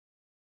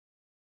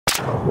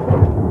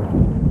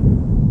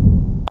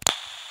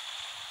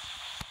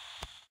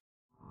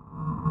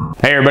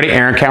Hey everybody,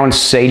 Aaron Cowan,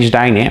 Sage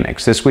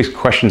Dynamics. This week's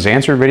questions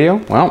answered video,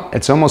 well,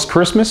 it's almost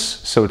Christmas,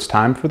 so it's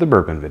time for the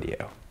bourbon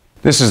video.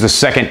 This is the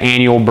second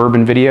annual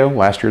bourbon video.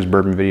 Last year's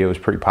bourbon video was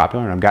pretty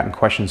popular and I've gotten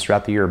questions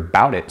throughout the year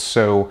about it.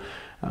 So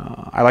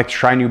I like to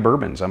try new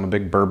bourbons. I'm a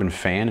big bourbon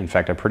fan. In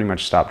fact, I pretty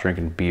much stopped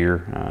drinking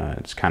beer.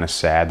 It's kind of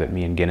sad that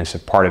me and Guinness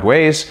have parted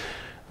ways,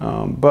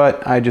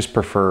 but I just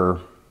prefer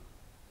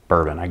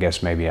bourbon. I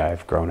guess maybe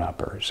I've grown up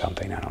or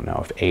something. I don't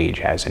know if age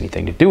has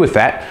anything to do with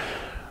that.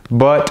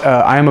 But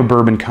I am a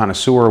bourbon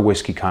connoisseur,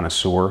 whiskey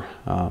connoisseur,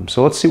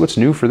 so let's see what's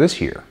new for this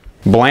year.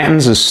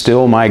 Blanton's is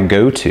still my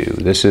go-to.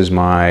 This is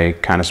my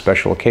kind of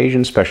special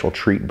occasion, special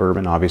treat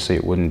bourbon. Obviously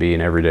it wouldn't be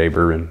an everyday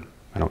bourbon.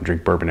 I don't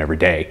drink bourbon every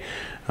day,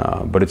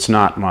 but it's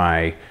not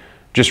my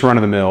just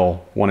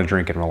run-of-the-mill, want to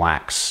drink and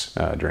relax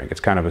drink.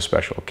 It's kind of a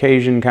special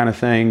occasion kind of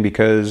thing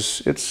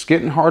because it's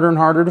getting harder and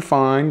harder to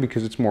find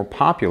because it's more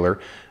popular,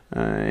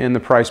 and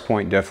the price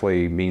point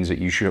definitely means that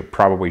you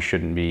probably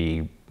shouldn't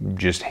be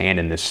just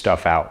handing this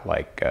stuff out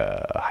like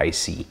high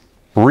C.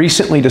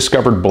 Recently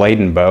discovered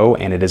Blade & Bow,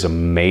 and it is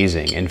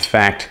amazing. In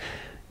fact,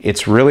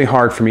 it's really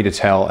hard for me to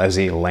tell as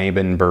a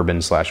layman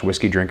bourbon slash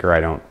whiskey drinker. I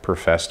don't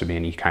profess to be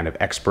any kind of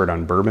expert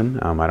on bourbon.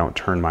 I don't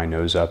turn my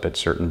nose up at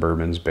certain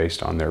bourbons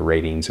based on their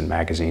ratings in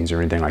magazines or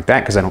anything like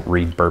that because I don't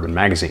read bourbon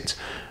magazines.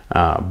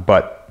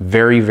 But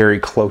very, very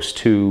close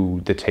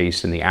to the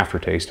taste and the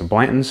aftertaste of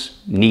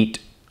Blanton's. Neat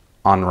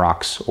on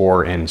rocks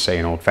or in, say,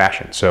 an old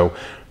fashioned. So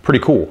pretty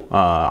cool.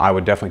 I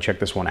would definitely check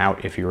this one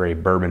out if you're a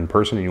bourbon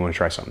person and you want to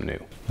try something new.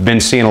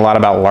 Been seeing a lot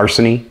about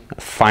Larceny.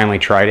 Finally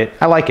tried it.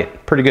 I like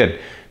it. Pretty good.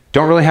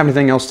 Don't really have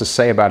anything else to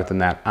say about it than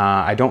that.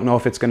 I don't know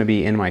if it's going to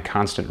be in my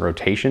constant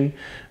rotation.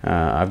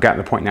 I've gotten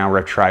to the point now where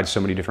I've tried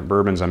so many different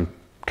bourbons. I'm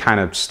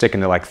kind of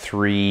sticking to like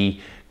 3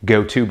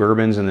 go-to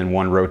bourbons and then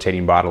 1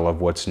 rotating bottle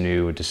of what's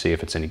new to see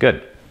if it's any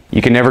good.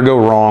 You can never go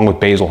wrong with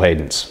Basil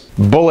Hayden's.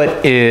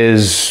 Bulleit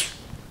is,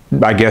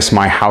 I guess,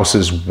 my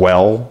house's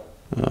well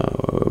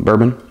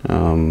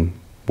bourbon,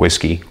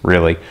 whiskey,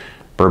 really,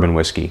 bourbon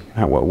whiskey,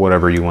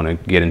 whatever you want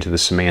to get into the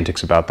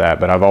semantics about that.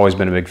 But I've always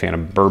been a big fan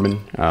of bourbon,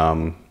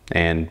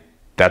 and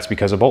that's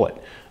because of Bulleit.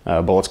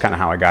 Bulleit's kind of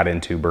how I got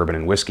into bourbon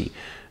and whiskey.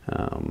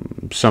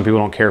 Some people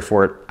don't care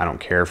for it. I don't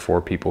care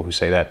for people who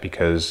say that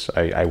because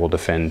I will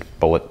defend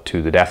Bulleit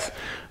to the death.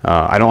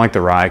 I don't like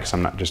the rye because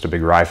I'm not just a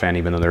big rye fan,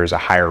 even though there is a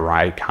higher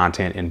rye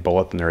content in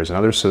Bulleit than there is in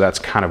others. So that's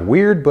kind of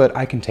weird, but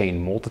I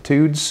contain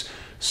multitudes.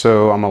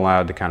 So I'm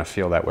allowed to kind of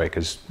feel that way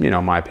because, you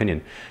know, my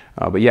opinion.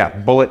 But yeah,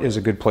 Bulleit is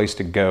a good place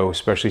to go,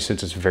 especially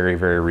since it's very,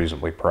 very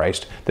reasonably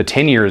priced. The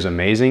 10-year is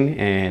amazing,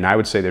 and I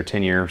would say their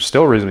 10-year,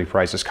 still reasonably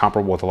priced, is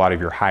comparable with a lot of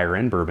your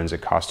higher-end bourbons.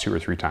 It costs 2 or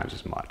 3 times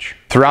as much.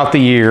 Throughout the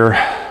year,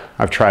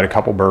 I've tried a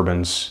couple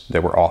bourbons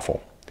that were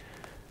awful.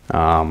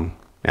 And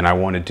I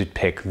wanted to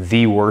pick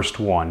the worst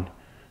one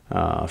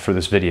for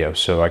this video,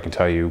 so I can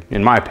tell you,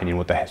 in my opinion,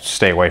 what to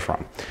stay away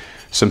from.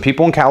 Some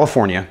people in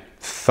California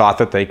thought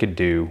that they could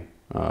do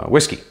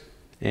whiskey,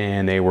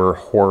 and they were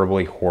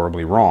horribly,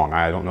 horribly wrong.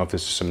 I don't know if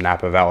this is some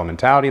Napa Valley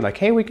mentality, like,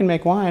 hey, we can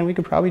make wine, we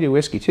could probably do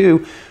whiskey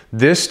too.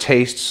 This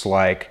tastes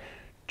like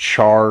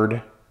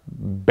charred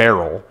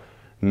barrel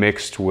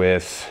mixed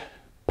with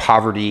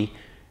poverty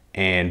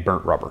and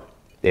burnt rubber.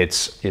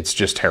 It's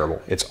just terrible.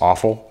 It's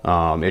awful.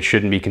 It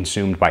shouldn't be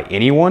consumed by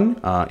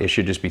anyone. It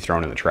should just be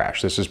thrown in the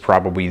trash. This is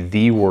probably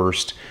the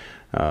worst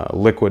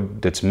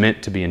liquid that's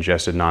meant to be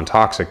ingested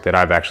non-toxic that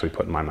I've actually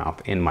put in my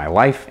mouth in my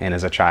life, and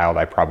as a child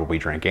I probably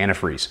drank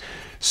antifreeze.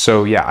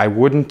 So yeah, I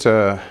wouldn't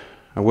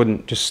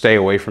just stay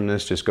away from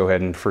this. Just go ahead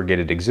and forget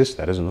it exists.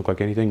 That doesn't look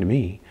like anything to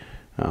me,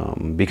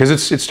 because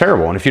it's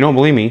terrible. And if you don't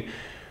believe me,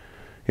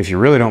 if you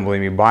really don't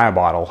believe me, buy a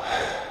bottle,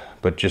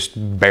 but just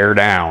bear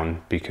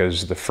down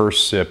because the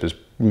first sip is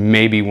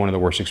maybe one of the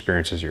worst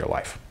experiences of your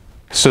life.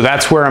 So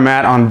that's where I'm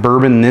at on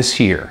bourbon this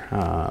year.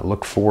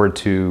 Look forward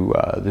to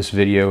this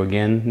video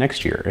again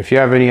next year. If you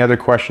have any other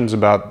questions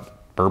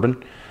about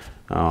bourbon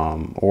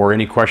or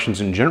any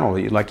questions in general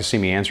that you'd like to see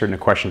me answer in a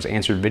questions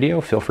answered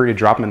video, feel free to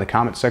drop them in the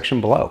comment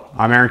section below.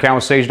 I'm Aaron Cowan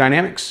with Sage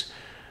Dynamics.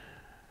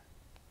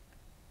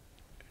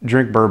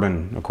 Drink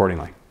bourbon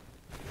accordingly.